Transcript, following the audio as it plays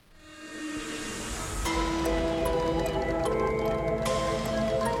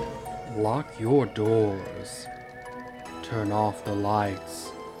Lock your doors. Turn off the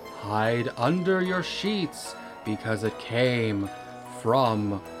lights. Hide under your sheets because it came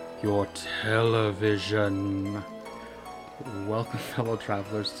from your television. Welcome, fellow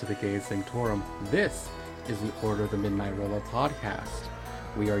travelers, to the Gay Sanctorum. This is the Order of the Midnight Roller podcast.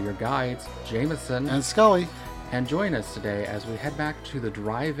 We are your guides, Jameson and Scully. And join us today as we head back to the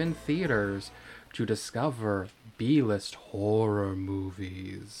drive-in theaters to discover B-list horror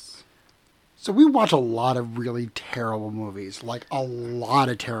movies. So we watch a lot of really terrible movies, like a lot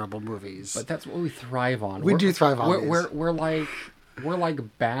of terrible movies. But that's what we thrive on. We do thrive on these. We're like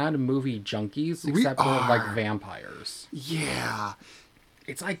bad movie junkies, except we're like vampires. Yeah.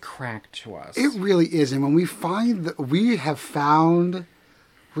 It's like crack to us. It really is. And when we find that we have found,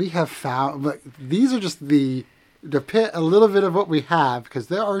 but these are just the pit a little bit of what we have, because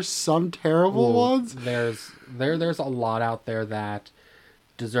there are some terrible ones. There's a lot out there that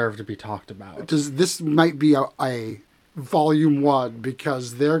deserve to be talked about. This might be a volume 1,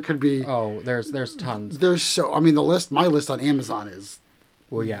 because there could be... Oh, there's tons. My list on Amazon is...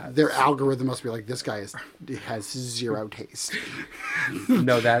 Well, yeah. Their algorithm must be like, this guy has zero taste.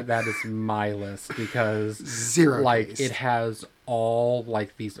 No, that is my list, because zero taste. It has all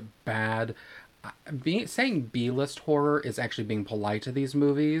like these bad... saying B-list horror is actually being polite to these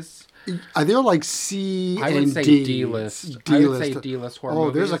movies. They're like C I would and say D. D-list. I would say D-list horror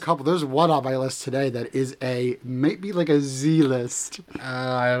movies. There's a couple. There's one on my list today that is maybe like a Z-list.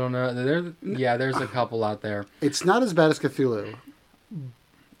 I don't know. There's a couple out there. It's not as bad as Cthulhu.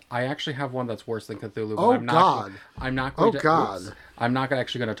 I actually have one that's worse than Cthulhu. But I'm not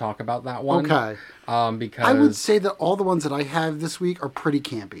actually going to talk about that one. Okay. Because I would say that all the ones that I have this week are pretty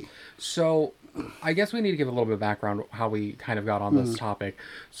campy. So I guess we need to give a little bit of background how we kind of got on this topic.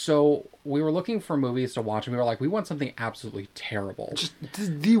 So we were looking for movies to watch, and we were like, we want something absolutely terrible. Just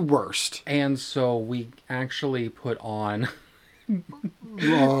the worst. And so we actually put on...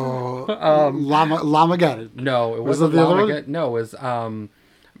 Lamageddon. No, it wasn't Lamageddon. No, it was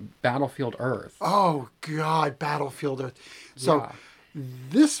Battlefield Earth. Oh, God, Battlefield Earth. So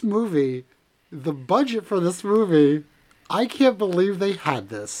this movie, the budget for this movie... I can't believe they had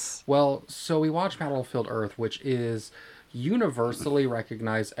this. Well, so we watched Battlefield Earth, which is universally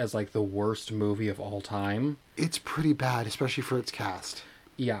recognized as like the worst movie of all time. It's pretty bad, especially for its cast.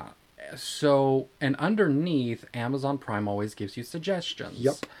 Yeah. So, and underneath, Amazon Prime always gives you suggestions.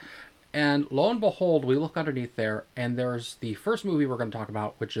 Yep. And lo and behold, we look underneath there, and there's the first movie we're going to talk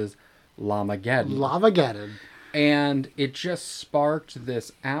about, which is Lamageddon. And it just sparked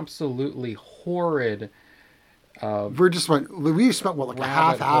this absolutely horrid... we spent a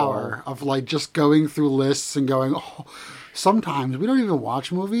half hour of like just going through lists and going, sometimes we don't even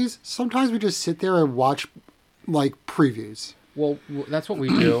watch movies. Sometimes we just sit there and watch like previews. Well, that's what we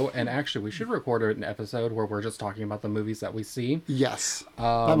do. And actually, we should record an episode where we're just talking about the movies that we see. Yes.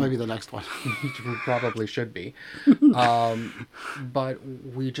 That might be the next one. We probably should be. But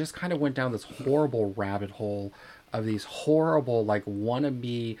we just kind of went down this horrible rabbit hole of these horrible, like,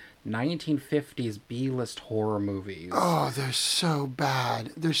 wannabe 1950s B-list horror movies. Oh, they're so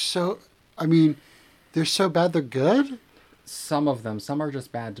bad. They're so bad they're good? Some of them. Some are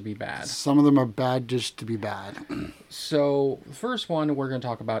just bad to be bad. Some of them are bad just to be bad. So, the first one we're going to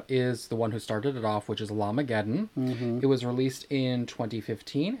talk about is the one who started it off, which is Lamageddon. Mm-hmm. It was released in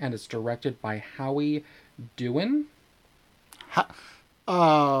 2015, and it's directed by Howie Dewin.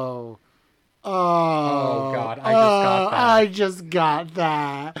 Oh, God. I just got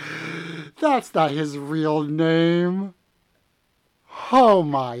that. That's not his real name. Oh,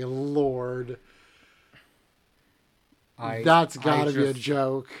 my Lord. That's got to be a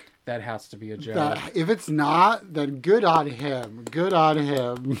joke. That has to be a joke. If it's not, then good on him. Good on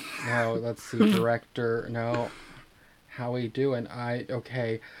him. No, let's see. Director. No. Howie Dewin. I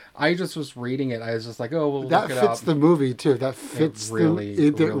just was reading it. I was just like, we'll look it up. That fits the movie, too. That fits it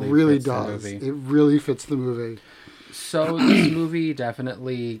really does. It really fits the movie. So this movie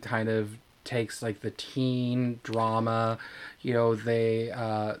definitely kind of takes like the teen drama. You know, they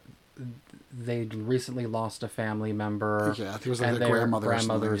recently lost a family member. Yeah, I think it was like their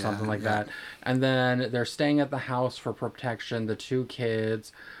grandmother or something like that. And then they're staying at the house for protection. The two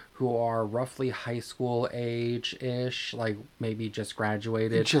kids, who are roughly high school age-ish, like maybe just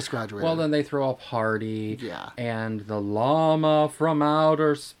graduated. Well, then they throw a party. Yeah. And the llama from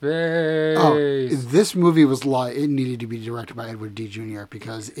outer space. Oh, this movie was it needed to be directed by Edward D. Jr.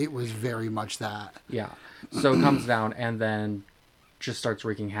 because it was very much that. Yeah. So it comes down and then just starts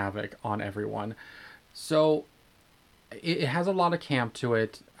wreaking havoc on everyone. So it has a lot of camp to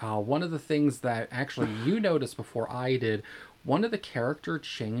it. One of the things that actually you noticed before I did one of the character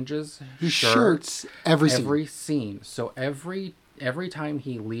changes His shirts every scene. So every time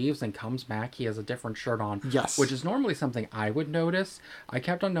he leaves and comes back, he has a different shirt on. Yes. Which is normally something I would notice. I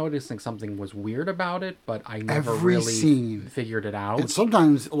kept on noticing something was weird about it, but I never really figured it out. And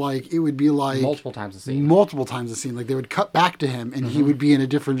sometimes, like, it would be like... multiple times a scene. Like, they would cut back to him, and he would be in a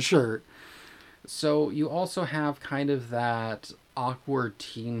different shirt. So you also have kind of that awkward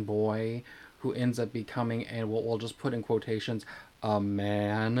teen boy who ends up becoming, and we'll just put in quotations, a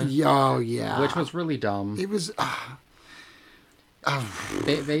man. Oh, yeah. Which was really dumb. It was...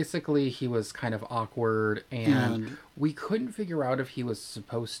 Basically, he was kind of awkward, and we couldn't figure out if he was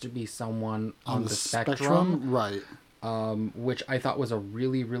supposed to be someone on the spectrum. Right. Which I thought was a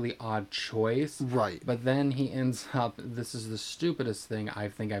really, really odd choice. Right. But then he ends up, this is the stupidest thing I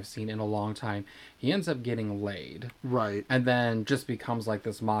think I've seen in a long time, he ends up getting laid. Right. And then just becomes like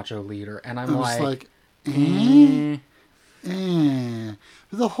this macho leader. And I'm like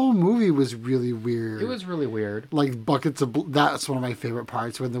the whole movie was really weird. It was really weird. Like buckets of that's one of my favorite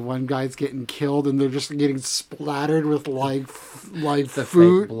parts when the one guy's getting killed and they're just getting splattered with like the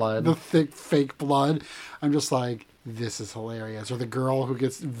food, fake blood, the thick fake blood. I'm just like, this is hilarious. Or the girl who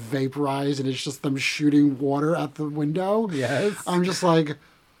gets vaporized and it's just them shooting water at the window. Yes. I'm just like,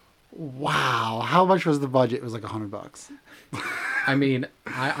 wow. How much was the budget? It was like $100. I mean,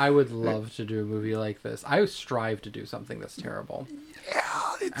 I would love to do a movie like this. I strive to do something that's terrible.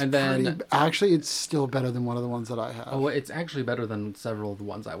 Yeah, actually, it's still better than one of the ones that I have. Oh, it's actually better than several of the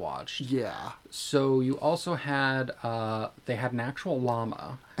ones I watched. Yeah. So you also had, they had an actual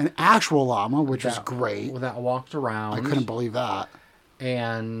llama. An actual llama, which is great. That walked around. I couldn't believe that.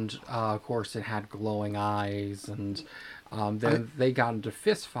 And, of course, it had glowing eyes, and then they got into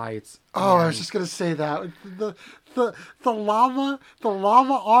fist fights. Oh, I was just gonna say that the llama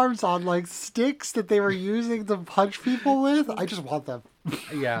arms on like sticks that they were using to punch people with. I just want them.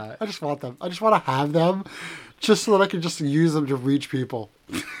 Yeah, I just want them. I just want to have them, just so that I can just use them to reach people.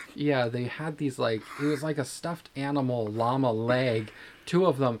 Yeah, they had these it was like a stuffed animal llama leg, 2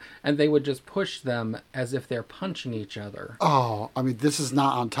 of them, and they would just push them as if they're punching each other. Oh, I mean, this is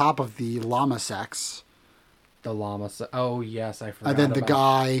not on top of the llama sex. The llama. Oh, yes, I forgot. And then the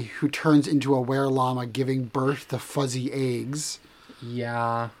guy who turns into a were-llama giving birth to fuzzy eggs.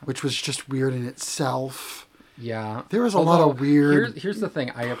 Yeah. Which was just weird in itself. Yeah. There was a lot of weird... Here's the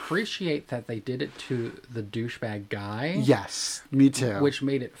thing. I appreciate that they did it to the douchebag guy. Yes, me too. Which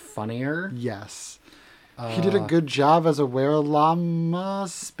made it funnier. Yes. He did a good job as a were-llama,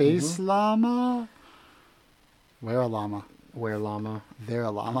 space llama. Were-llama. Were-llama. They're a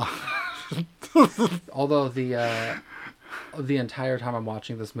llama. Although the entire time I'm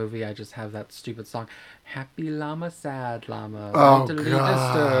watching this movie, I just have that stupid song, "Happy Llama, Sad Llama, Mentally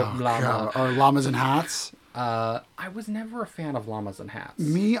Disturbed Llama," or Llamas in Hats. I was never a fan of llamas in hats.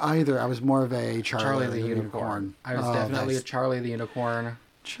 Me either. I was more of a Charlie the Unicorn. I was definitely a Charlie the Unicorn.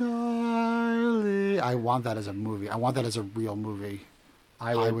 Charlie. I want that as a movie. I want that as a real movie.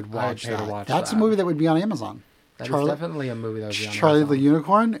 I would watch that. That's a movie that would be on Amazon. That is definitely a movie that would be on Charlie Amazon. the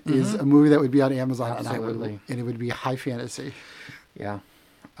Unicorn is a movie that would be on Amazon, Absolutely. and it would be high fantasy. Yeah.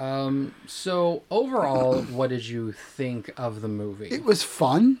 So overall, what did you think of the movie? It was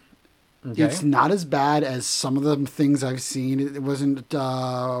fun. Okay. It's not as bad as some of the things I've seen. It wasn't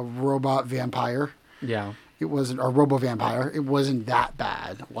Robot Vampire. Yeah. It wasn't, or Robo Vampire. It wasn't that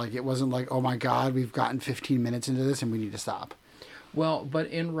bad. Like, it wasn't like, oh my God, we've gotten 15 minutes into this and we need to stop. Well, but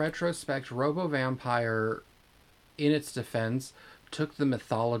in retrospect, Robo Vampire, in its defense, took the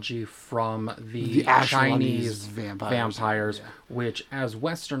mythology from the Chinese vampires, yeah. Which as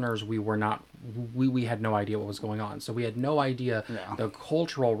Westerners we were not, we had no idea what was going on. So we had no idea the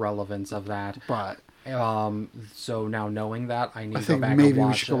cultural relevance of that. But so now knowing that, I need to go back and watch it. Maybe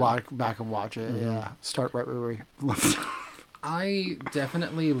we should go back and watch it. Mm-hmm. Yeah, start right where we. I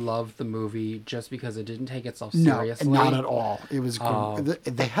definitely loved the movie just because it didn't take itself seriously. No, not at all. It was good.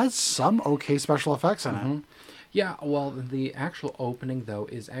 They had some okay special effects in it. Yeah, well, the actual opening, though,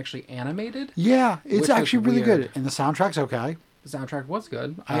 is actually animated. Yeah, it's actually really good. And the soundtrack's okay. The soundtrack was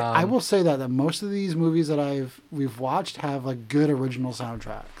good. I will say that most of these movies that we've watched have like good original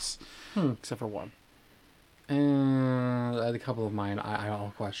soundtracks. Except for one. A couple of mine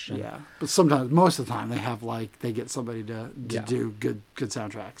I'll question. Yeah, but sometimes, most of the time, they get somebody to do good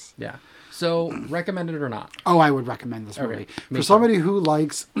soundtracks. Yeah. So, recommend it or not? Oh, I would recommend this movie. For For somebody who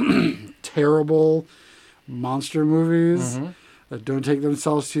likes terrible monster movies that don't take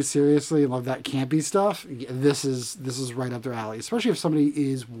themselves too seriously and love that campy stuff, this is right up their alley. Especially if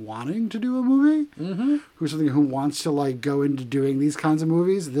somebody is wanting to do a movie, who wants to like go into doing these kinds of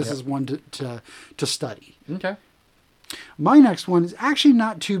movies. This is one to study. Okay. My next one is actually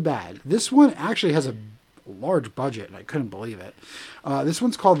not too bad. This one actually has a large budget, and I couldn't believe it. This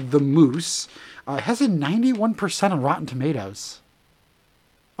one's called The Moose. It has a 91% on Rotten Tomatoes,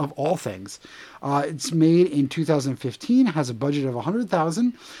 of all things. It's made in 2015, has a budget of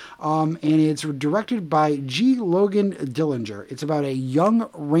 $100,000, and it's directed by G. Logan Dillinger. It's about a young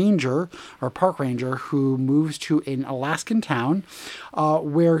ranger or park ranger who moves to an Alaskan town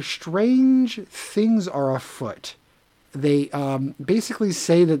where strange things are afoot. They basically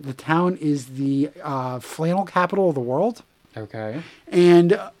say that the town is the flannel capital of the world. Okay.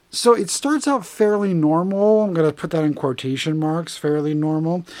 And so it starts out fairly normal. I'm going to put that in quotation marks, fairly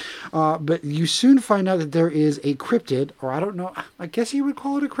normal. But you soon find out that there is a cryptid, or I don't know, I guess you would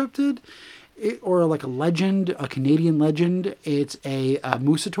call it a cryptid, or like a legend, a Canadian legend. It's a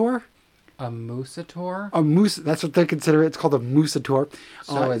Moosator. A Moosator? A moose, that's what they consider it. It's called a Moosator.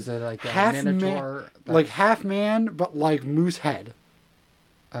 So is it like a minotaur? Like half man, but like moose head.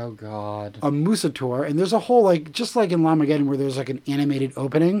 Oh, God. A Moosator. And there's a whole, like, just like in Llamageddon where there's like an animated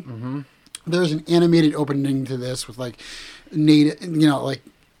opening. Mm-hmm. There's an animated opening to this with like native,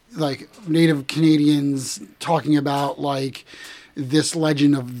 like Native Canadians talking about like this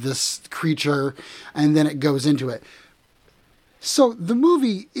legend of this creature, and then it goes into it. So the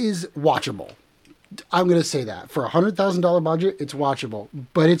movie is watchable. I'm going to say that. For a $100,000 budget, it's watchable.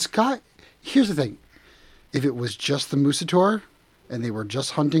 But it's got... Here's the thing. If it was just the Moosator, and they were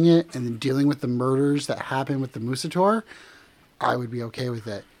just hunting it, and then dealing with the murders that happen with the Moosator, I would be okay with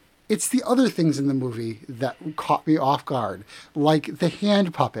it. It's the other things in the movie that caught me off guard. Like the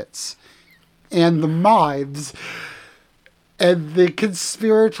hand puppets, and the mimes, and the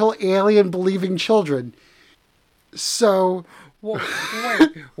conspiratorial alien-believing children. So... Well,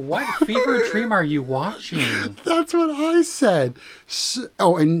 wait, what fever dream are you watching? That's what I said. So,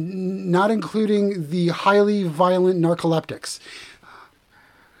 and not including the highly violent narcoleptics.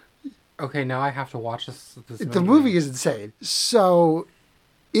 Okay, now I have to watch this movie. The movie is insane. So,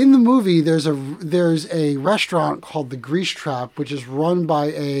 in the movie, there's a restaurant called the Grease Trap, which is run by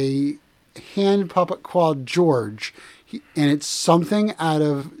a hand puppet called George, and it's something out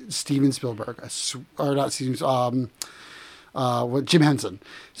of Steven Spielberg, or not Steven. Jim Henson.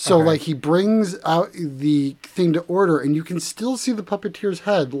 So Okay. like he brings out the thing to order, and you can still see the puppeteer's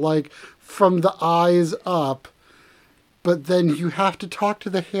head, like from the eyes up, but then you have to talk to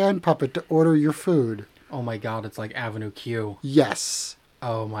the hand puppet to order your food. Oh my God, it's like Avenue Q. Yes.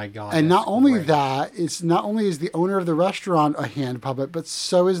 Oh my God. And not only great. that, it's not only is the owner of the restaurant a hand puppet, but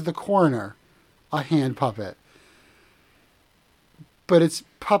so is the coroner a hand puppet. But it's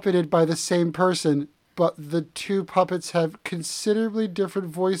puppeted by the same person. But the two puppets have considerably different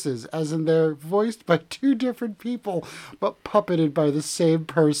voices, as in they're voiced by two different people, but puppeted by the same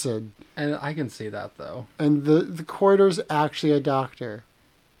person. And I can see that, though. And the coroner's actually a doctor.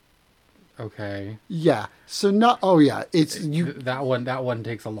 Okay. Yeah. So not. Oh yeah. It's you. That one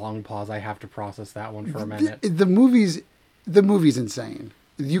takes a long pause. I have to process that one for a minute. The movie's insane.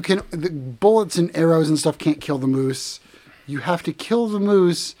 You can the bullets and arrows and stuff can't kill the moose. You have to kill the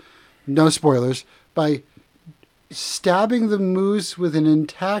moose. No spoilers. By stabbing the moose with an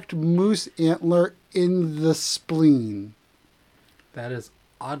intact moose antler in the spleen. That is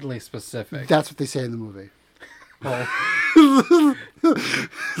oddly specific. That's what they say in the movie. Oh.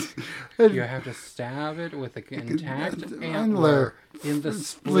 You have to stab it with an intact antler in the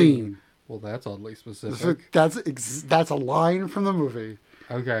spleen. Well, that's oddly specific. That's a line from the movie.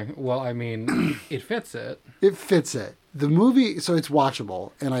 Okay. Well, I mean, it fits it. It fits it. The movie, so it's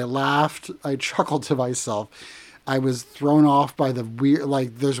watchable, and I laughed, I chuckled to myself. I was thrown off by the weird,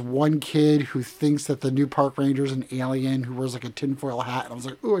 like, there's one kid who thinks that the new park ranger's an alien who wears, like, a tinfoil hat, and I was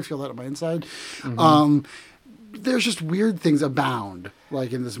like, ooh, I feel that on my inside. Mm-hmm. There's just weird things abound,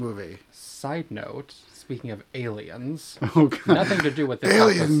 like, in this movie. Side note, speaking of aliens, Oh, nothing to do with this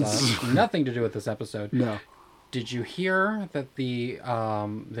episode. Nothing to do with this episode. No. Did you hear that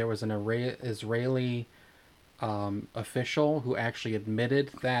there was an Israeli official who actually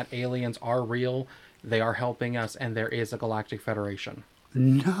admitted that aliens are real, they are helping us, and there is a galactic federation?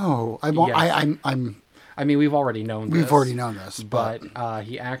 No. I mean, we've already known this. We've already known this. But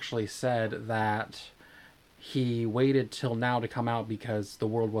he actually said that he waited till now to come out because the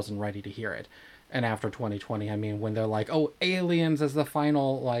world wasn't ready to hear it. And after 2020, I mean, when they're like, oh, aliens is the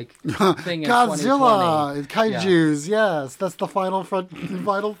final, like, thing in Godzilla, 2020. kaijus, yes. That's the final thing.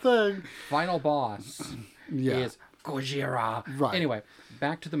 Final boss is Gojira. Right. Anyway,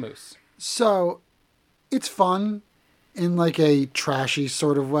 back to the moose. So, it's fun in, like, a trashy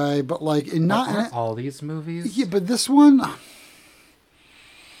sort of way, but, like, in not... Aren't all these movies? Yeah, but this one...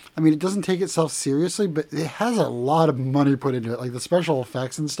 I mean, it doesn't take itself seriously, but it has a lot of money put into it. Like the special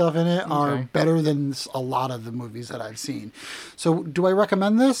effects and stuff in it are better than a lot of the movies that I've seen. So, do I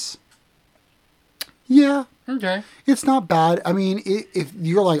recommend this? Yeah. Okay. It's not bad. I mean, if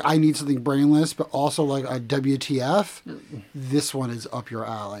you're like, I need something brainless, but also like a WTF, this one is up your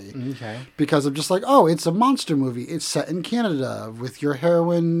alley. Okay. Because I'm just like, oh, it's a monster movie. It's set in Canada with your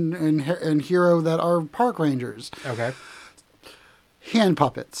heroine and hero that are park rangers. Okay. Hand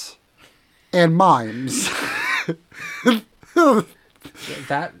puppets and mimes.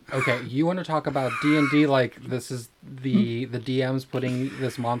 Okay, you want to talk about D&D like this is the DM's putting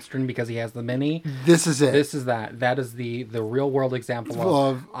this monster in because he has the mini? This is it. This is that. That is the real world example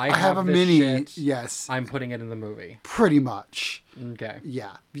of I have a mini. Shit, yes. I'm putting it in the movie. Pretty much. Okay.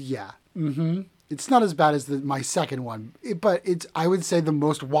 Yeah. Mm-hmm. It's not as bad as my second one, but it's, I would say, the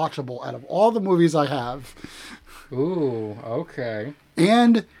most watchable out of all the movies I have. Ooh, okay.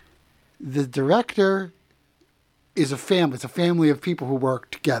 And the director is a family. It's a family of people who work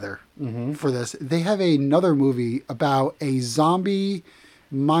together for this. They have another movie about a zombie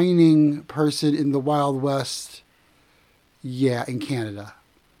mining person in the Wild West. Yeah, in Canada.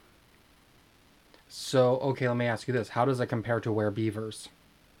 So, okay, let me ask you this. How does it compare to Were Beavers?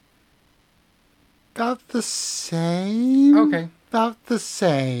 About the same. Okay. About the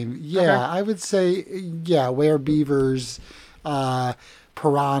same. Yeah, Okay. I would say, yeah, Were Beavers,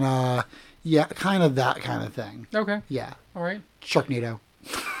 Piranha. Yeah, kind of that kind of thing. Okay. Yeah. All right. Sharknado.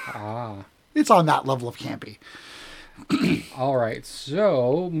 Ah. It's on that level of campy. All right.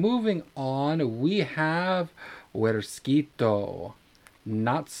 So, moving on, we have Huerquito,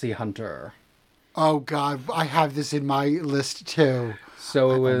 Nazi Hunter. Oh, God. I have this in my list, too.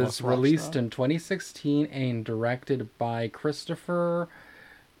 So, it I was almost watched released that. in 2016 and directed by Christopher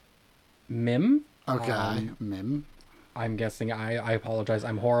Mim. Okay. Mim. I'm guessing. I apologize.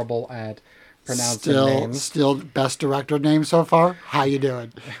 I'm horrible at pronouncing names. Still best director name so far. How you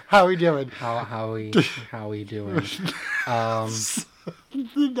doing? How we doing? How we doing? Nothing's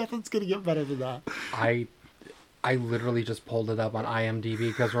gonna get better than that. I literally just pulled it up on IMDb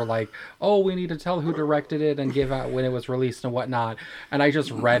because we're like, oh, we need to tell who directed it and give out when it was released and whatnot. And I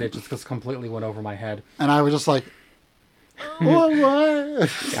just read it just because completely went over my head. And I was just like, what?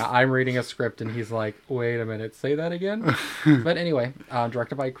 Yeah, I'm reading a script and he's like, wait a minute, say that again? But anyway,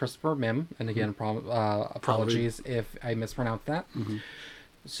 directed by Christopher Mim. And again, apologies if I mispronounced that.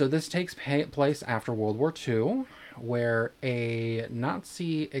 So this takes place after World War II, where a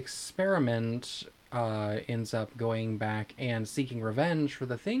Nazi experiment ends up going back and seeking revenge for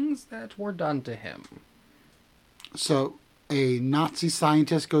the things that were done to him. So a Nazi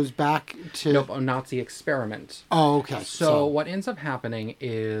scientist goes back to... Nope, a Nazi experiment. Oh, okay. So what ends up happening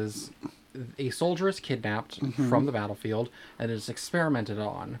is a soldier is kidnapped from the battlefield and is experimented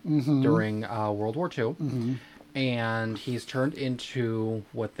on during World War II. And he's turned into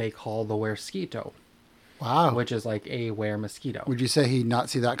what they call the Huerquito. Wow. Which is like a were mosquito. Would you say he'd not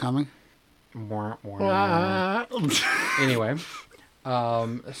see that coming? Anyway,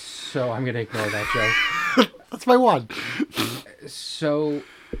 so I'm going to ignore that joke. That's my one. So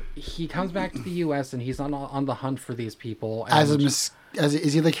he comes back to the U.S. and he's on the hunt for these people. And is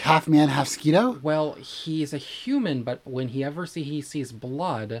he like half man, half mosquito? Well, he's a human, but when he sees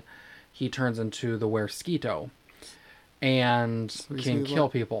blood, he turns into the Huerquito and can kill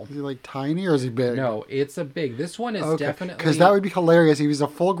people. Is he like tiny or is he big? No, it's a big. This one is definitely... Because that would be hilarious if he was a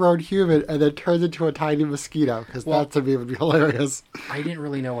full-grown human and then turns into a tiny mosquito. Because that to me would be hilarious. I didn't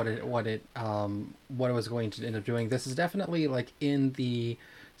really know what it was going to end up doing. This is definitely like in the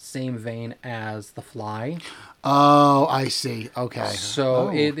same vein as The Fly. Oh, I see. Okay. So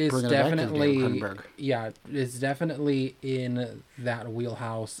it is definitely... it's definitely in that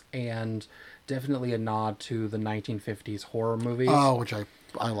wheelhouse and... definitely a nod to the 1950s horror movies. Oh, which I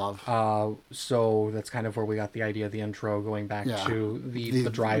love. So that's kind of where we got the idea of the intro, going back to the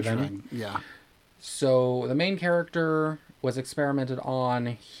drive-in. Yeah. So the main character was experimented on.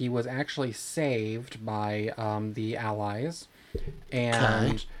 He was actually saved by the Allies.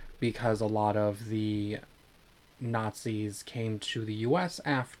 And because a lot of the Nazis came to the U.S.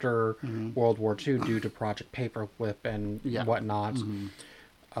 after World War II due to Project Paperclip and whatnot,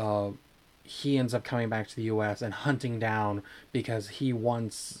 he ends up coming back to the U.S. and hunting down because he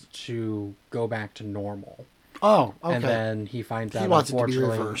wants to go back to normal. Oh, okay. And then he finds out, wants it to be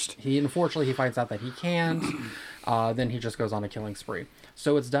reversed. Unfortunately, he finds out that he can't. Then he just goes on a killing spree.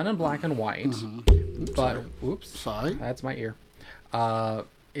 So it's done in black and white. But, Sorry. That's my ear.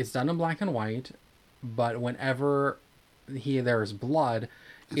 It's done in black and white, but whenever there's blood,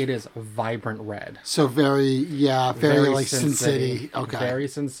 It is vibrant red. So very like Sin City. Okay. Very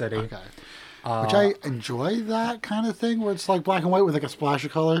Sin City. Okay. Which I enjoy that kind of thing where it's like black and white with like a splash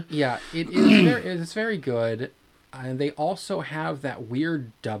of color. Yeah, it's very good. And they also have that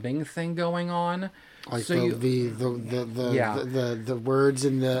weird dubbing thing going on. Like so the words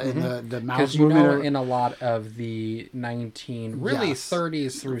in the mouse because movement in a lot of the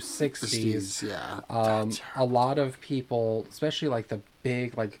 30s through 60s, a lot of people, especially like the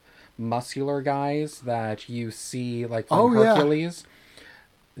big like muscular guys that you see like from Hercules,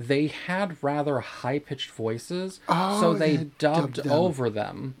 they had rather high pitched voices, so they dubbed over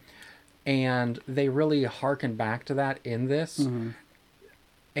them, and they really harken back to that in this,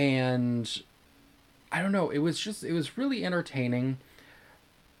 and I don't know. It was really entertaining.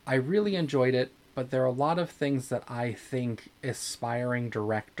 I really enjoyed it, but there are a lot of things that I think aspiring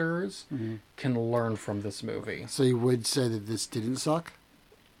directors can learn from this movie. So you would say that this didn't suck?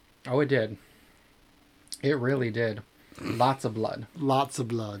 Oh, it did. It really did. Lots of blood. Lots of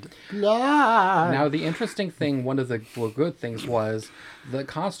blood. Blood! Now, the interesting thing, one of the good things was the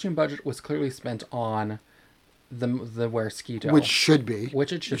costume budget was clearly spent on the Weresquito. Which should be.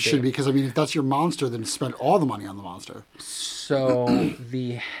 Which it should be. It should be, because, I mean, if that's your monster, then spend all the money on the monster. So,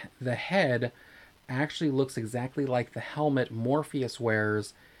 the head actually looks exactly like the helmet Morpheus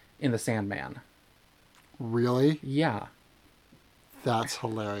wears in The Sandman. Really? Yeah. That's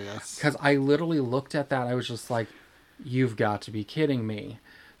hilarious. Because I literally looked at that, I was just like, you've got to be kidding me.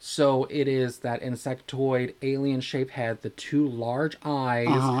 So it is that insectoid alien-shaped head, the two large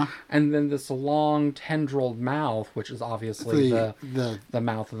eyes, and then this long tendrilled mouth, which is obviously the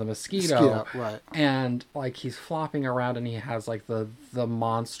mouth of the mosquito. Right. And like he's flopping around, and he has like the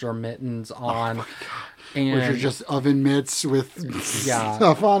monster mittens on, and which are just oven mitts with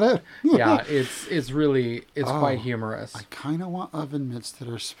stuff on it. Yeah, it's quite humorous. I kind of want oven mitts that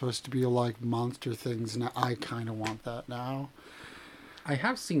are supposed to be like monster things. Now I kind of want that now. I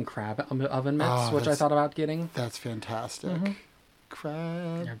have seen crab oven mitts, which I thought about getting. That's fantastic.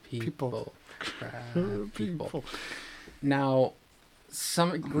 Crab people. Crab people. Now,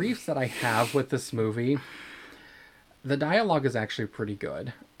 some griefs that I have with this movie, the dialogue is actually pretty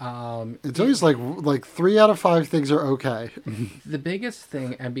good. It's always like 3 out of 5 things are okay. The biggest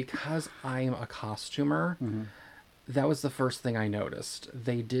thing, and because I'm a costumer, that was the first thing I noticed.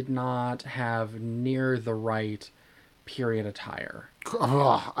 They did not have near the right period attire.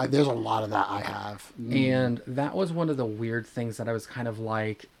 There's a lot of that I have. And that was one of the weird things that I was kind of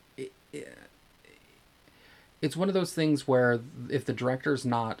like... It's one of those things where if the director's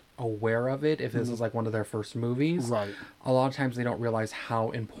not aware of it, if this is like one of their first movies, right, a lot of times they don't realize how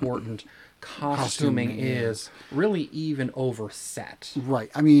important costuming is, really even over set.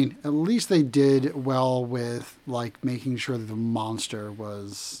 Right. I mean, at least they did well with like making sure that the monster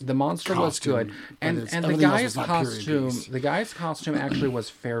was was good, and the guy's costume actually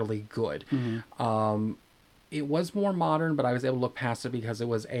was fairly good. It was more modern, but I was able to look past it because it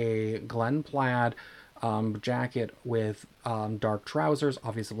was a Glen Plaid jacket with dark trousers,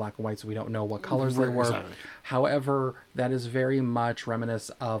 obviously black and white, so we don't know what colors they were. Exactly. However, that is very much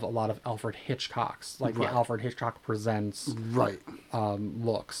reminiscent of a lot of Alfred Hitchcock's, like the Alfred Hitchcock Presents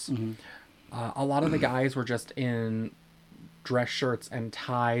looks. A lot of the guys were just in dress shirts and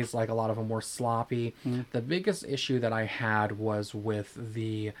ties, like a lot of them were sloppy. The biggest issue that I had was with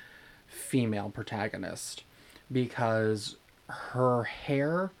the female protagonist, because her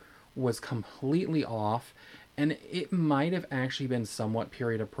hair was completely off, and it might have actually been somewhat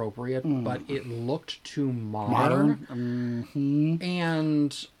period appropriate, but it looked too modern.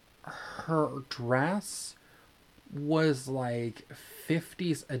 And her dress was like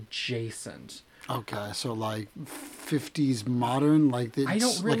 50s adjacent. Okay, so like 50s modern, like it's I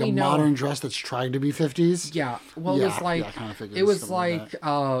don't really like a know. Modern dress that's trying to be 50s. Yeah, well, it was like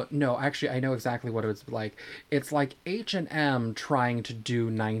no, actually, I know exactly what it was like. It's like H&M trying to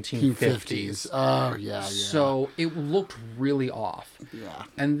do 1950s. Oh yeah. So it looked really off. Yeah.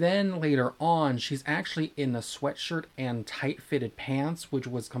 And then later on, she's actually in a sweatshirt and tight-fitted pants, which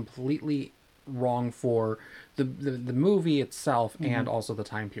was completely wrong for the movie itself and also the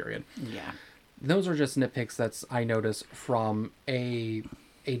time period. Yeah. Those are just nitpicks that I noticed from a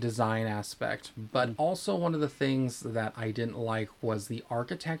design aspect. But also one of the things that I didn't like was the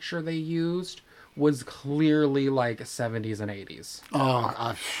architecture they used was clearly like 70s and 80s.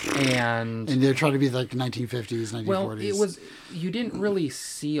 And they're trying to be like 1950s, 1940s. Well, it was, you didn't really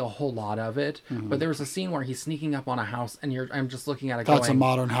see a whole lot of it, but there was a scene where he's sneaking up on a house, and I'm just looking at it That's a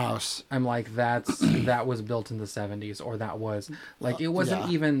modern house. I'm like, that was built in the 70s, or that was, like, it wasn't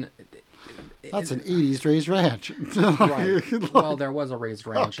even... That's an 80s raised ranch. Right. Well, there was a raised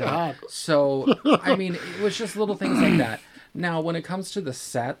ranch. Oh, God. So, I mean, it was just little things like that. Now, when it comes to the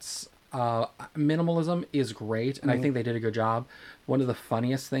sets, minimalism is great, and I think they did a good job. One of the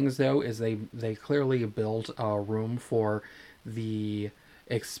funniest things, though, is they clearly built a room for the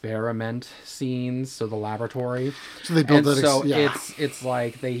experiment scenes, so the laboratory. So they built it's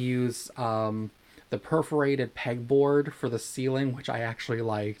like they use the perforated pegboard for the ceiling, which I actually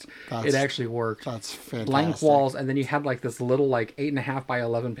liked. It actually worked. That's fantastic. Blank walls, and then you had like this little like 8.5 by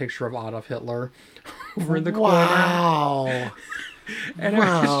 11 picture of Adolf Hitler over in the corner. Wow. And it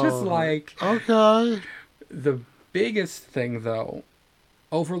was just like, okay. The biggest thing, though,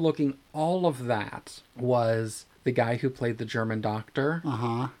 overlooking all of that, was the guy who played the German doctor.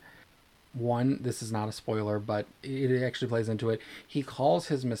 One, this is not a spoiler, but it actually plays into it. He calls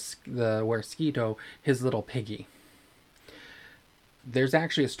the mosquito his little piggy. There's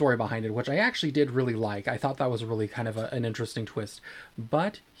actually a story behind it, which I actually did really like. I thought that was really kind of an interesting twist.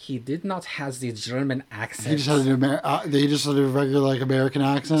 But he did not have the German accent. He just had a regular like American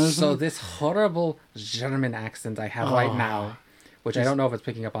accent. So this horrible German accent I have right now, which I don't know if it's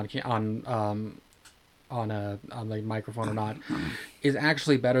picking up on the microphone or not, is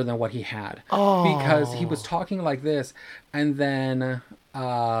actually better than what he had. Because he was talking like this, and then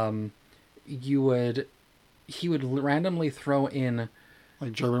he would randomly throw in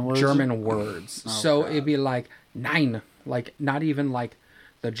like German words. So it'd be like nine, like not even like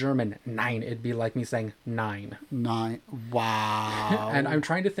the German nine. It'd be like me saying nine. Wow. And I'm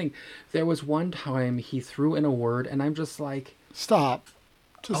trying to think. There was one time he threw in a word, and I'm just like, stop.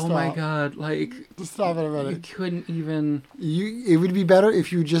 Oh my God! Like, just stop it a minute. You couldn't even. It would be better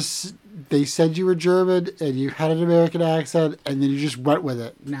if they said you were German and you had an American accent, and then you just went with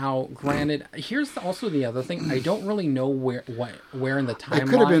it. Now, granted, here's also the other thing. I don't really know where in the timeline. It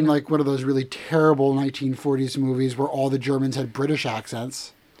could have been like one of those really terrible 1940s movies where all the Germans had British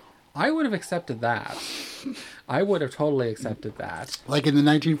accents. I would have accepted that. I would have totally accepted that. Like in the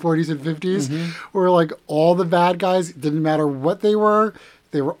 1940s and 50s, where like all the bad guys, didn't matter what they were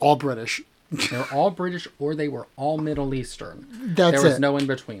all British. They were all British, or they were all Middle Eastern. There was no in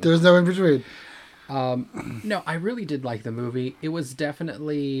between. There was no in between. No, I really did like the movie. It was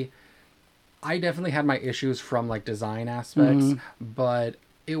definitely... I definitely had my issues from like design aspects, but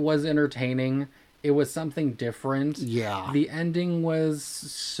it was entertaining. It was something different. Yeah. The ending was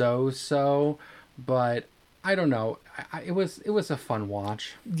so, but I don't know. It was a fun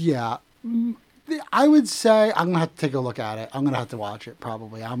watch. Yeah. I would say I'm gonna have to take a look at it. I'm gonna have to watch it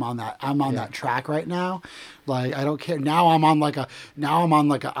probably. I'm on that track right now. Like I don't care. Now I'm on like a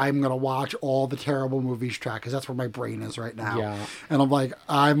I'm gonna watch all the terrible movies track because that's where my brain is right now. Yeah. And I'm like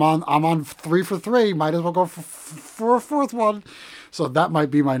I'm on 3 for 3. Might as well go for a fourth one. So that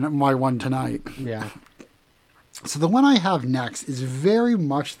might be my one tonight. Yeah. So the one I have next is very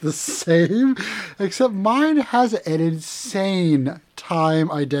much the same, except mine has an insane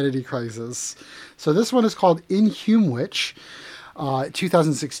time identity crisis. So this one is called Inhumwitch.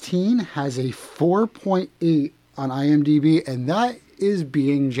 2016 has a 4.8 on IMDb, and that is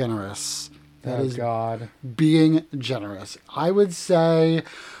being generous. That is God. Being generous. I would say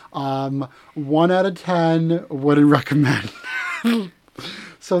 1 out of 10 wouldn't recommend.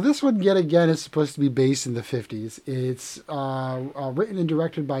 So this one, yet again, is supposed to be based in the 50s. It's written and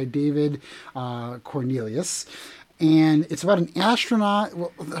directed by David Cornelius. And it's about an astronaut.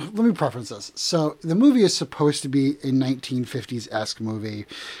 Well, let me preface this. So the movie is supposed to be a 1950s-esque movie.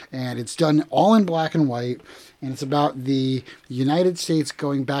 And it's done all in black and white. And it's about the United States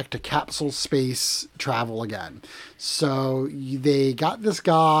going back to capsule space travel again. So they got this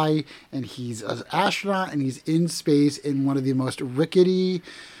guy, and he's an astronaut, and he's in space in one of the most rickety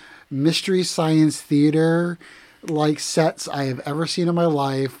mystery science theater like sets I have ever seen in my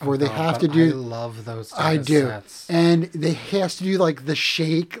life, where they have to do. I love those. I do, sets. and they has to do like the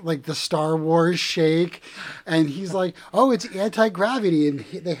shake, like the Star Wars shake, and he's like, "Oh, it's anti-gravity," and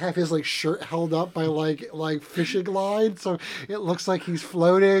they have his like shirt held up by like fishing line, so it looks like he's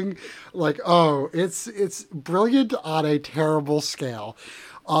floating. Like, oh, it's brilliant on a terrible scale.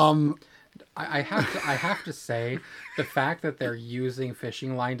 I have to say, the fact that they're using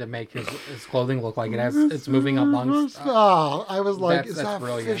fishing line to make his clothing look like it's moving amongst. I was like, is that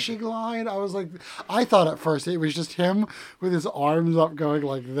brilliant. Fishing line? I was like, I thought at first it was just him with his arms up going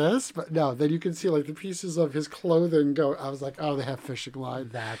like this, but no. Then you can see like the pieces of his clothing go. I was like, oh, they have fishing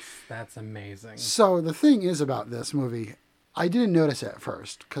line. That's amazing. So the thing is about this movie, I didn't notice it at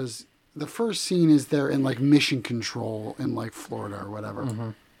first because the first scene is they're in like mission control in like Florida or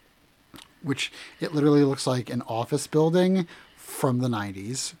whatever. Which it literally looks like an office building from the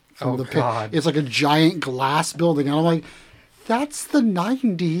 90s. from Oh, God. It's like a giant glass building, and I'm like, that's the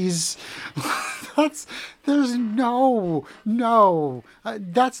 90s. There's no,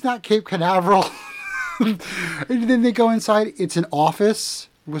 that's not Cape Canaveral. And then they go inside. It's an office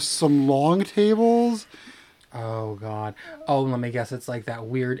with some long tables. Oh, God. Oh, let me guess. It's like that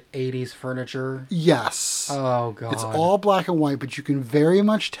weird 80s furniture. Yes. Oh, God. It's all black and white, but you can very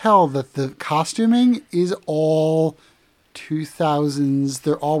much tell that the costuming is all 2000s.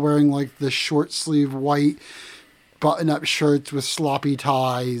 They're all wearing like the short sleeve white button-up shirts with sloppy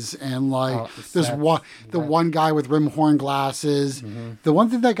ties, and like one guy with rim horn glasses. Mm-hmm. The one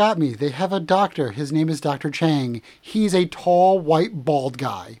thing that got me, they have a doctor. His name is Dr. Chang. He's a tall, white, bald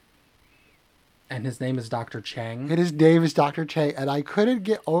guy. And his name is Dr. Chang? And his name is Dr. Chang, and I couldn't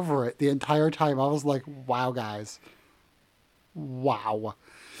get over it the entire time. I was like, wow, guys. Wow.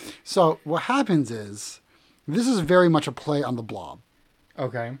 So what happens is, this is very much a play on the Blob.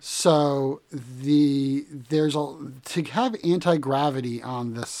 Okay. So to have anti-gravity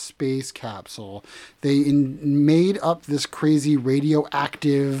on the space capsule, they made up this crazy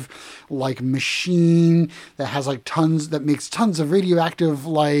radioactive like machine that has like makes tons of radioactive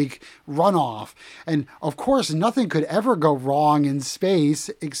like runoff. And of course, nothing could ever go wrong in space,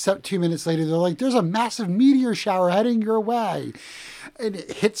 except 2 minutes later, they're like, there's a massive meteor shower heading your way. And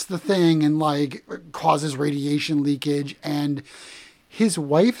it hits the thing and like causes radiation leakage, and his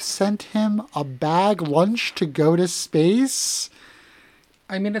wife sent him a bag lunch to go to space.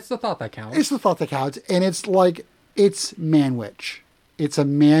 I mean, it's the thought that counts. It's the thought that counts. And it's like, it's manwich. It's a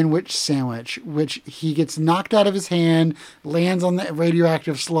manwich sandwich, which he gets knocked out of his hand, lands on the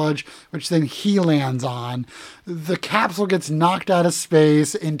radioactive sludge, which then he lands on. The capsule gets knocked out of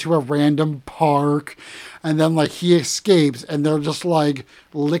space into a random park. And then like he escapes, and they're just like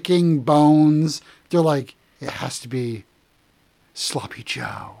licking bones. They're like, it has to be Sloppy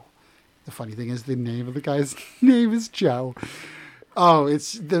Joe. The funny thing is, the name of the guy's name is Joe. Oh,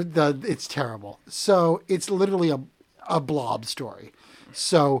 it's it's terrible. So it's literally a blob story.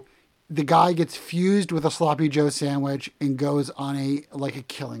 So the guy gets fused with a Sloppy Joe sandwich and goes on a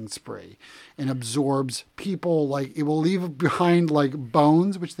killing spree and absorbs people. Like, it will leave behind like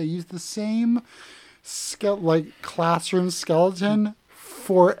bones, which they use the same classroom skeleton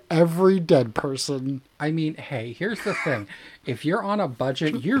for every dead person. I mean, hey, here's the thing. If you're on a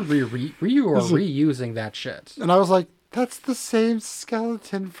budget, you are reusing that shit. And I was like, that's the same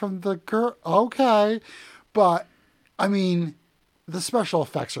skeleton from the girl. Okay. But, I mean, the special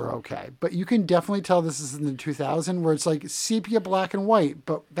effects are okay. But you can definitely tell this is in the 2000, where it's like sepia black and white,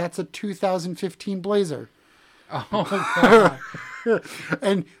 but that's a 2015 Blazer. Oh, God.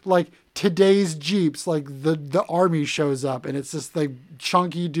 And like today's Jeeps, like the army shows up, and it's this like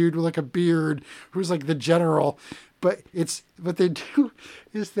chunky dude with like a beard who's like the general. But what they do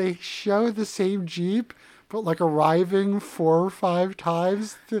is they show the same Jeep, but like arriving 4 or 5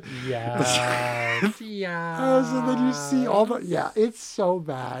 times. Yeah. So then you see all the, it's so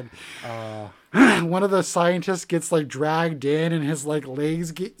bad. One of the scientists gets like dragged in, and his like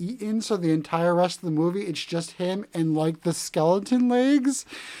legs get eaten. So the entire rest of the movie, it's just him and like the skeleton legs.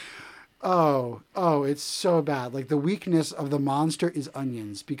 Oh, it's so bad. Like, the weakness of the monster is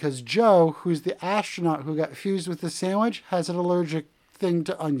onions, because Joe, who's the astronaut who got fused with the sandwich, has an allergic thing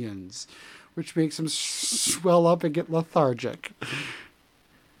to onions, which makes him swell up and get lethargic.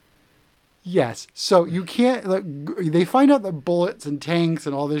 Yes. So you can't, they find out that bullets and tanks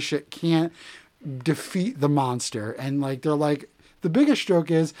and all this shit can't defeat the monster. And like, they're like, the biggest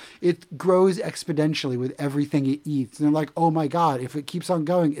joke is it grows exponentially with everything it eats. And they're like, oh my God, if it keeps on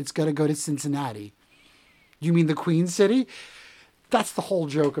going, it's going to go to Cincinnati. You mean the Queen City? That's the whole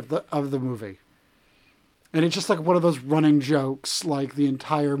joke of the movie. And it's just like one of those running jokes, like the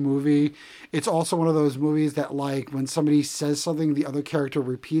entire movie. It's also one of those movies that, like, when somebody says something, the other character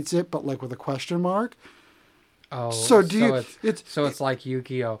repeats it, but like with a question mark. Oh, it's like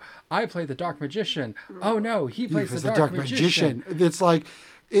Yu-Gi-Oh! I play the Dark Magician. Oh no, he plays the Dark Magician. It's like,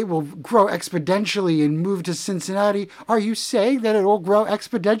 it will grow exponentially and move to Cincinnati. Are you saying that it will grow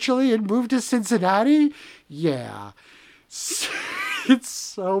exponentially and move to Cincinnati? Yeah. It's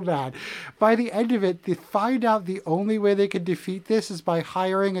so bad. By the end of it, they find out the only way they can defeat this is by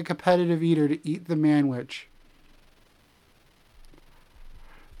hiring a competitive eater to eat the manwich.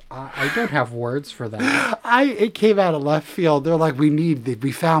 I don't have words for that. It came out of left field. They're like,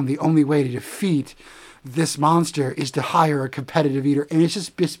 we found the only way to defeat this monster is to hire a competitive eater. And it's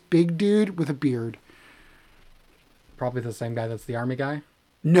just this big dude with a beard. Probably the same guy that's the army guy?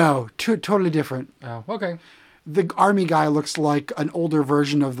 No, totally different. Oh, okay. The army guy looks like an older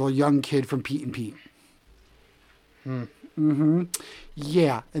version of the young kid from Pete and Pete.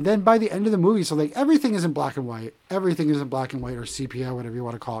 Yeah, and then by the end of the movie, so like everything is in black and white. Everything is in black and white or sepia, whatever you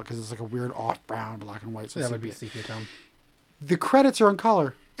want to call it, because it's like a weird off-brown black and white. So That sepia. would be sepia tone. The credits are in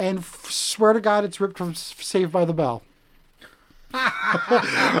color, and swear to God, it's ripped from Saved by the Bell.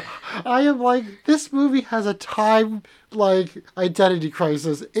 I am like, this movie has a time like identity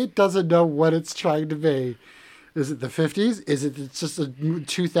crisis. It doesn't know what it's trying to be. Is it the 50s? Is it just a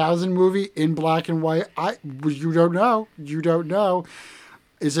 2000 movie in black and white? You don't know. You don't know.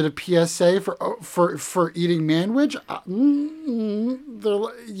 Is it a PSA for eating manwich?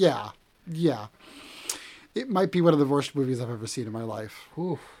 Yeah. It might be one of the worst movies I've ever seen in my life.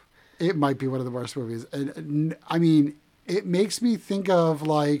 Oof. It might be one of the worst movies. And I mean, it makes me think of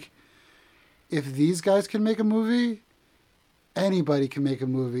like, if these guys can make a movie, anybody can make a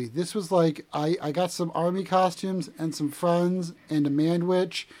movie. This was like, I got some army costumes and some friends and a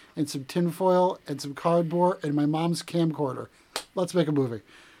manwich and some tinfoil and some cardboard and my mom's camcorder. Let's make a movie.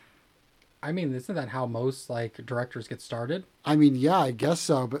 I mean, isn't that how most like directors get started? I mean, yeah, I guess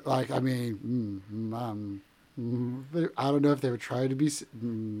so. But like, I mean, I don't know if they were trying to be.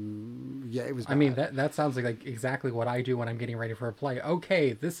 Yeah, it was bad. I mean, that sounds like exactly what I do when I'm getting ready for a play.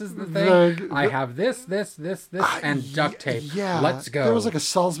 Okay, this is the thing. I have this, and duct tape. Yeah, let's go. There was like a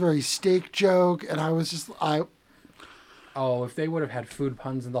Salisbury steak joke, and I was just, Oh, if they would have had food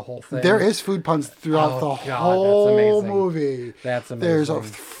puns in the whole thing. There is food puns throughout the whole movie. That's amazing. There's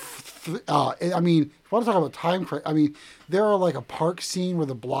I mean, if you want to talk about time, I mean, there are like a park scene where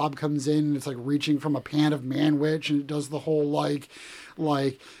the blob comes in and it's like reaching from a pan of manwich and it does the whole like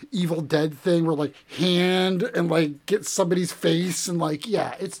Evil Dead thing where like hand and like gets somebody's face and like,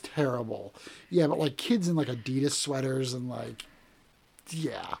 yeah, it's terrible. Yeah, but like kids in like Adidas sweaters and like,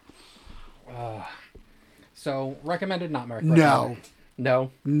 yeah. So recommended, not recommended. No.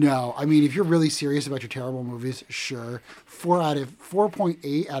 I mean, if you're really serious about your terrible movies, sure.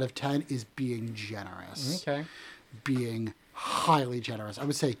 4.8 out of 10 is being generous. Okay. Being highly generous. I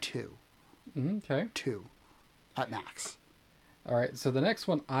would say 2. Okay. 2 at max. All right. So the next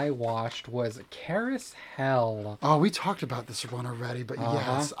one I watched was Carousel. Oh, we talked about this one already, but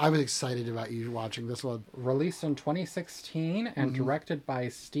yes, I was excited about you watching this one. Released in 2016 and directed by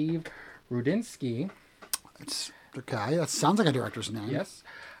Steve Rudinsky. It's okay. That sounds like a director's name. Yes.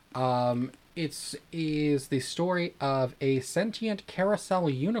 It is the story of a sentient carousel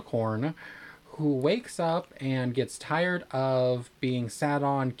unicorn who wakes up and gets tired of being sat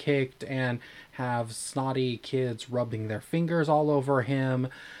on, kicked, and have snotty kids rubbing their fingers all over him,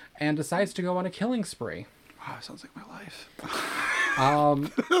 and decides to go on a killing spree. Wow, sounds like my life.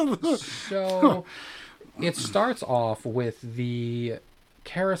 So it starts off with the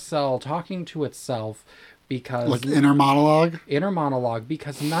carousel talking to itself because like inner monologue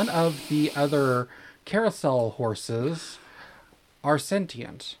because none of the other carousel horses are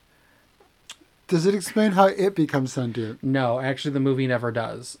sentient. Does it explain how it becomes sentient? No, actually the movie never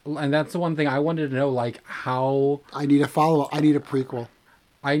does. And that's the one thing I wanted to know, like how I need a follow-up. I need a prequel.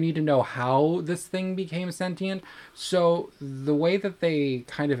 I need to know how this thing became sentient. So the way that they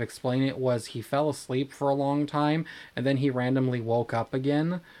kind of explain it was he fell asleep for a long time and then he randomly woke up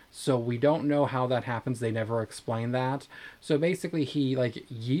again. So we don't know how that happens. They never explain that. So basically he like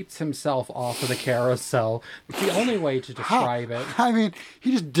yeets himself off of the carousel. It's the only way to describe it. I mean,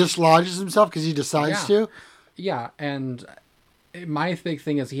 he just dislodges himself because he decides to. Yeah, and my big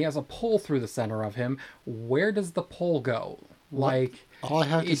thing is he has a pole through the center of him. Where does the pole go? Like... All I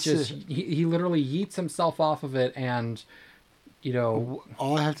have to say, he literally yeets himself off of it, and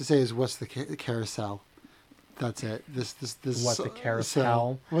all I have to say is, what's the carousel? That's it. This. What the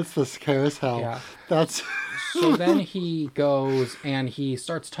carousel? What's this carousel? Yeah. That's. So then he goes and he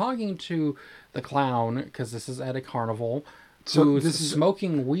starts talking to the clown because this is at a carnival. Who's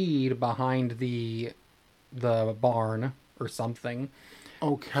smoking weed behind the barn or something.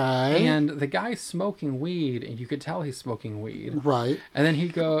 Okay. And the guy's smoking weed, and you could tell he's smoking weed. Right. And then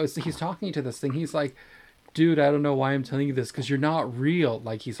he's talking to this thing. He's like, dude, I don't know why I'm telling you this, because you're not real.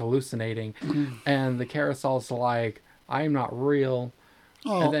 Like, he's hallucinating. And the carousel's like, I'm not real.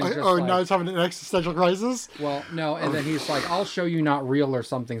 Oh, now he's having an existential crisis? Well, no, and then he's like, I'll show you not real or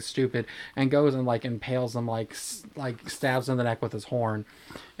something stupid, and goes and, like, impales him, like stabs him in the neck with his horn.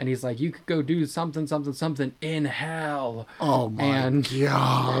 And he's like, you could go do something, something, something in hell. Oh, my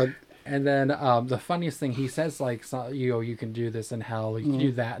God. And then the funniest thing, he says, like, you can do this in hell, you can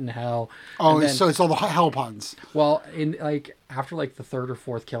do that in hell. Oh, so it's all the hell puns. Well, after, like, the third or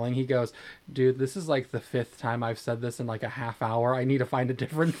fourth killing, he goes, dude, this is, like, the 5th time I've said this in, like, a half hour. I need to find a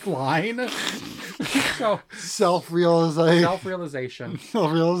different line. So self-realization.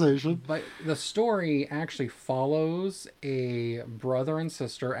 Self-realization. But the story actually follows a brother and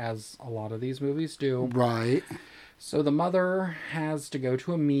sister, as a lot of these movies do. Right. So the mother has to go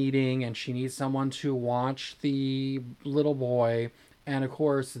to a meeting, and she needs someone to watch the little boy. And of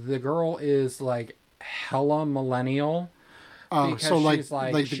course, the girl is like hella millennial. Oh, because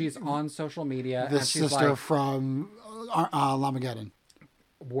so she's on social media. The and she's sister like, from Lamageddon.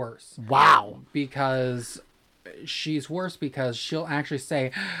 Worse. Wow. Because she's worse because she'll actually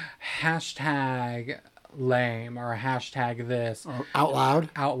say hashtag lame or hashtag this out loud.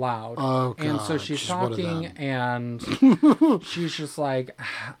 Oh, God. And so she's talking and she's just like,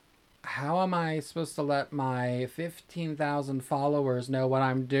 how am I supposed to let my 15,000 followers know what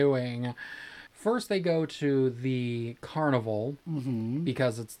I'm doing? First, they go to the carnival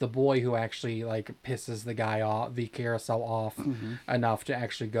because it's the boy who actually like pisses the guy off, the carousel off enough to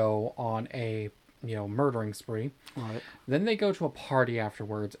actually go on a murdering spree. Right. Then they go to a party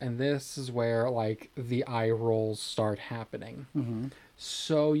afterwards, and this is where like the eye rolls start happening.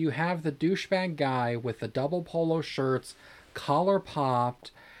 So you have the douchebag guy with the double polo shirts, collar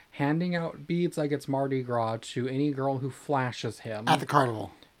popped, handing out beads like it's Mardi Gras to any girl who flashes him at the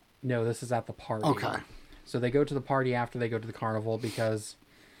carnival. No, this is at the party. Okay. So they go to the party after they go to the carnival because,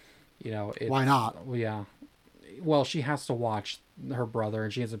 why not? Yeah. Well, she has to watch her brother,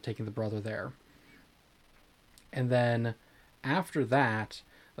 and she ends up taking the brother there. And then after that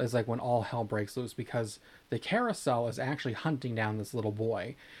is like when all hell breaks loose because the carousel is actually hunting down this little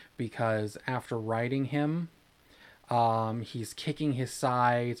boy because after riding him, he's kicking his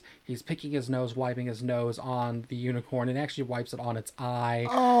sides, he's picking his nose, wiping his nose on the unicorn, and actually wipes it on its eye.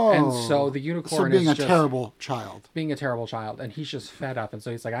 Oh. And so the unicorn being a terrible child. Being a terrible child. And he's just fed up. And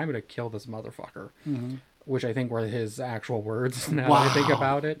so he's like, I'm going to kill this motherfucker. Which I think were his actual words now that I think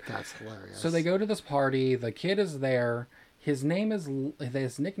about it. That's hilarious. So they go to this party. The kid is there. His nickname is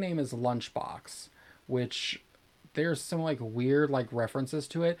Lunchbox, which... there's some like weird like references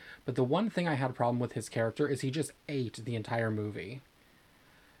to it, but the one thing I had a problem with his character is he just ate the entire movie.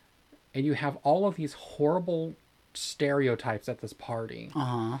 And you have all of these horrible stereotypes at this party.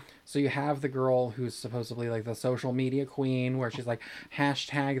 So you have the girl who's supposedly like the social media queen, where she's like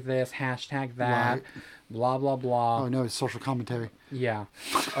hashtag this, hashtag that, right. Blah blah blah. Oh no, it's social commentary. Yeah.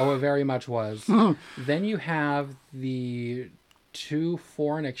 Oh, it very much was. Then you have the two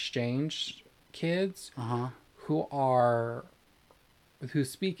foreign exchange kids. Who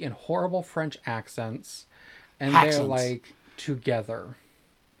speak in horrible French accents, and they're like together.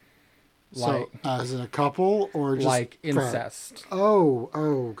 Like, so as in a couple or just like incest.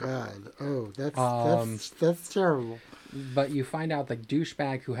 Oh God. Oh, that's terrible. But you find out the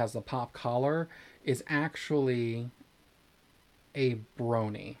douchebag who has the pop collar is actually a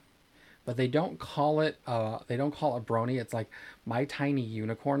brony. But they don't call it brony. It's like My Tiny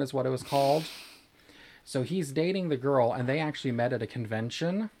Unicorn is what it was called. So he's dating the girl, and they actually met at a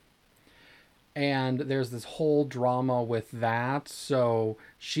convention. And there's this whole drama with that. So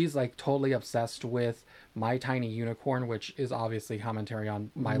she's like totally obsessed with My Tiny Unicorn, which is obviously commentary on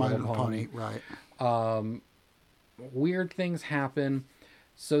My Little Pony. Right. Weird things happen.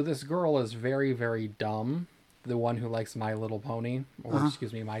 So this girl is very, very dumb. The one who likes My Little Pony, or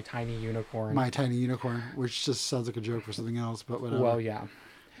excuse me, My Tiny Unicorn. My Tiny Unicorn, which just sounds like a joke for something else, but whatever. Well, yeah.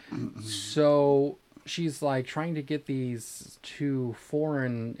 So she's like trying to get these two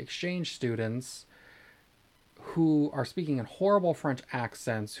foreign exchange students who are speaking in horrible French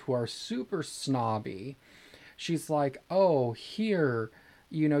accents, who are super snobby. She's like, oh, here,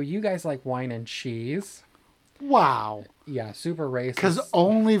 you guys like wine and cheese. Wow. Yeah, super racist. Because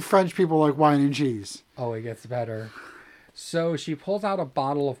only French people like wine and cheese. Oh, it gets better. So she pulls out a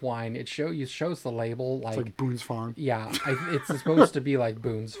bottle of wine. It shows the label like Boone's Farm. Yeah, it's supposed to be like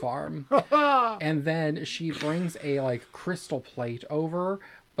Boone's Farm. And then she brings a like crystal plate over,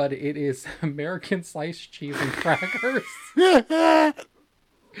 but it is American sliced cheese and crackers.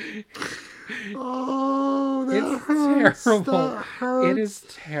 Oh, it's hurts. terrible. That hurts. It is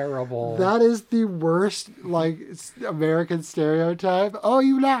terrible. That is the worst, like, American stereotype. Oh,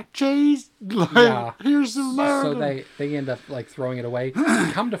 you like cheese? Like, yeah. Here's some American. So they end up like throwing it away.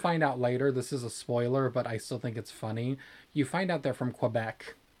 Come to find out later, this is a spoiler, but I still think it's funny. You find out they're from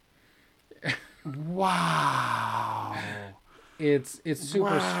Quebec. Wow. It's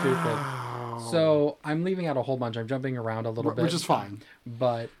super stupid. So I'm leaving out a whole bunch. I'm jumping around a little bit. Which is fine.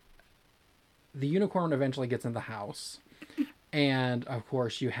 But the unicorn eventually gets in the house. And, of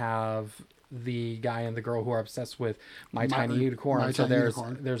course, you have the guy and the girl who are obsessed with My Tiny Unicorn. So there's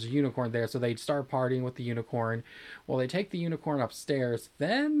a unicorn there. So they start partying with the unicorn. Well, they take the unicorn upstairs.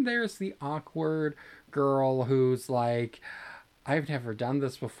 Then there's the awkward girl who's like, I've never done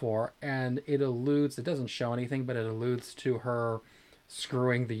this before, and it doesn't show anything, but it alludes to her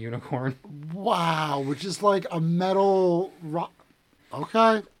screwing the unicorn. Wow, which is like a metal rock.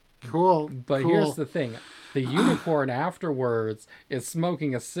 Okay, cool. But cool. Here's the thing. The unicorn afterwards is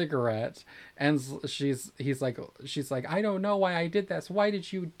smoking a cigarette, and she's like, I don't know why I did this. Why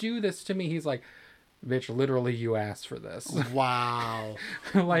did you do this to me? He's like, bitch, literally you asked for this. Wow.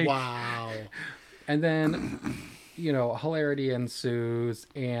 Like, wow. And then, hilarity ensues,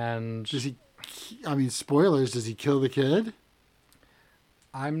 and... Does he... I mean, spoilers, does he kill the kid?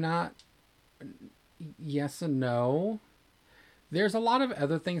 I'm not... Yes and no. There's a lot of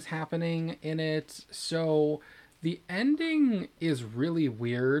other things happening in it, so the ending is really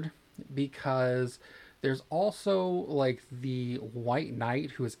weird, because there's also, like, the White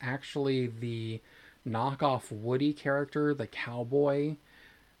Knight, who is actually the knockoff Woody character, the cowboy,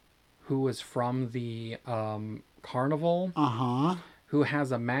 who was from the carnival, who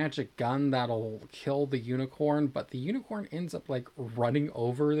has a magic gun that'll kill the unicorn, but the unicorn ends up like running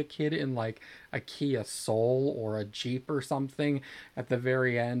over the kid in like a Kia Soul or a Jeep or something at the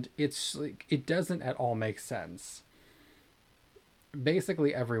very end. It's like, it doesn't at all make sense.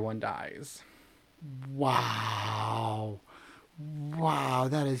 Basically everyone dies. Wow,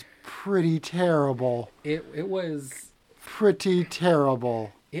 that is pretty terrible. It was pretty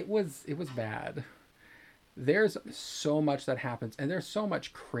terrible. It was bad. There's so much that happens, and there's so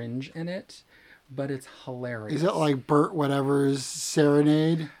much cringe in it, but it's hilarious. Is it like Burt Whatever's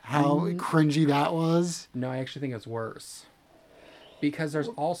Serenade? How cringy that was? No, I actually think it's worse. Because there's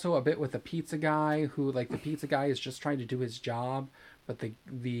also a bit with the pizza guy who, like, the pizza guy is just trying to do his job, but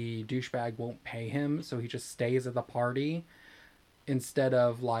the douchebag won't pay him, so he just stays at the party instead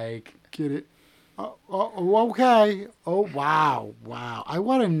of, like... Get it? Oh, okay. Oh, wow. I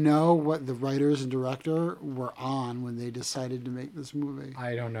want to know what the writers and director were on when they decided to make this movie.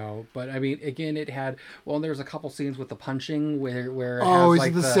 I don't know. But, I mean, again, it had... Well, there's a couple scenes with the punching where it has, is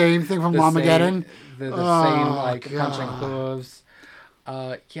like, the same thing from Armageddon? The same, like, punching hooves.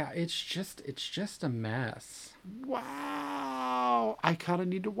 Yeah, it's just a mess. Wow. I kind of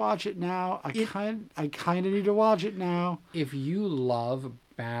need to watch it now. I kind of need to watch it now. If you love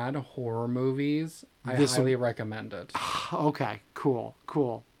bad horror movies, I highly recommend it. Okay, cool.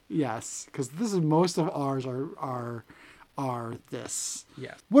 Yes, because this is most of ours are this.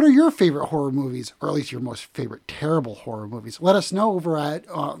 Yes. What are your favorite horror movies, or at least your most favorite terrible horror movies? Let us know over at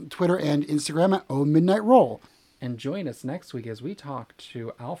Twitter and Instagram at @OhMidnightRoll. And join us next week as we talk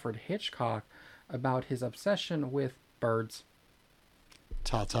to Alfred Hitchcock about his obsession with birds.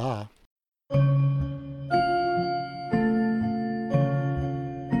 Ta-ta.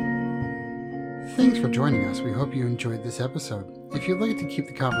 Thanks for joining us. We hope you enjoyed this episode. If you'd like to keep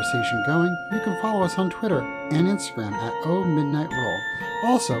the conversation going, you can follow us on Twitter and Instagram at @OhMidnightRoll.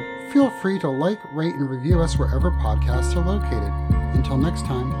 Also, feel free to like, rate, and review us wherever podcasts are located. Until next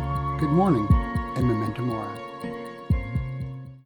time, good morning and memento mori.